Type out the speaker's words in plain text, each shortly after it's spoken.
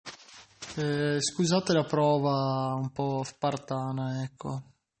Scusate la prova un po' spartana,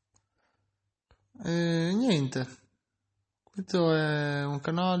 ecco. Niente, questo è un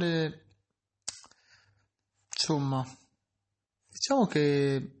canale, insomma, diciamo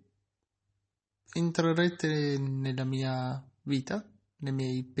che entrerete nella mia vita, nei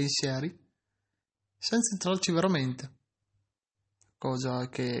miei pensieri, senza entrarci veramente, cosa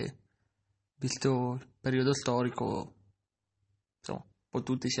che, visto il periodo storico, insomma, un po'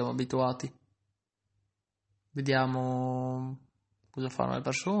 tutti siamo abituati. Vediamo cosa fanno le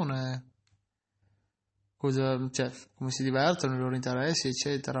persone, come si divertono, i loro interessi,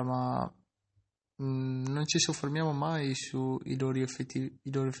 eccetera, ma non ci soffermiamo mai sui loro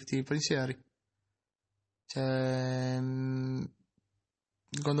effettivi pensieri. Cioè,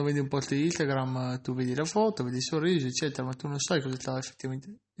 quando vedi un post di Instagram, tu vedi la foto, vedi il sorriso, eccetera, ma tu non sai cosa sta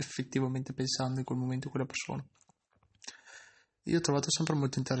effettivamente pensando in quel momento quella persona. Io ho trovato sempre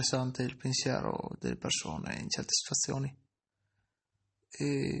molto interessante il pensiero delle persone in certe situazioni.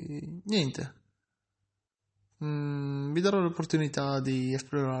 E niente. Vi darò l'opportunità di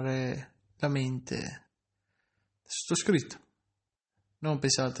esplorare la mente del sottoscritto. Non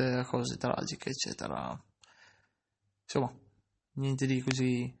pensate a cose tragiche, eccetera. Insomma, niente di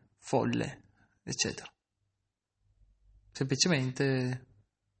così folle, eccetera. Semplicemente,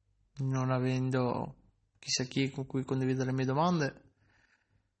 non avendo chissà chi con cui condividere le mie domande,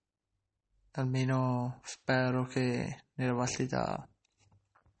 almeno spero che nella vastità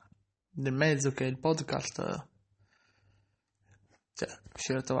del mezzo che è il podcast,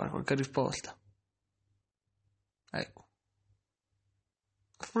 riuscire a trovare qualche risposta. Ecco.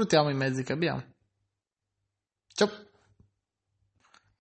 Sfruttiamo i mezzi che abbiamo. Ciao!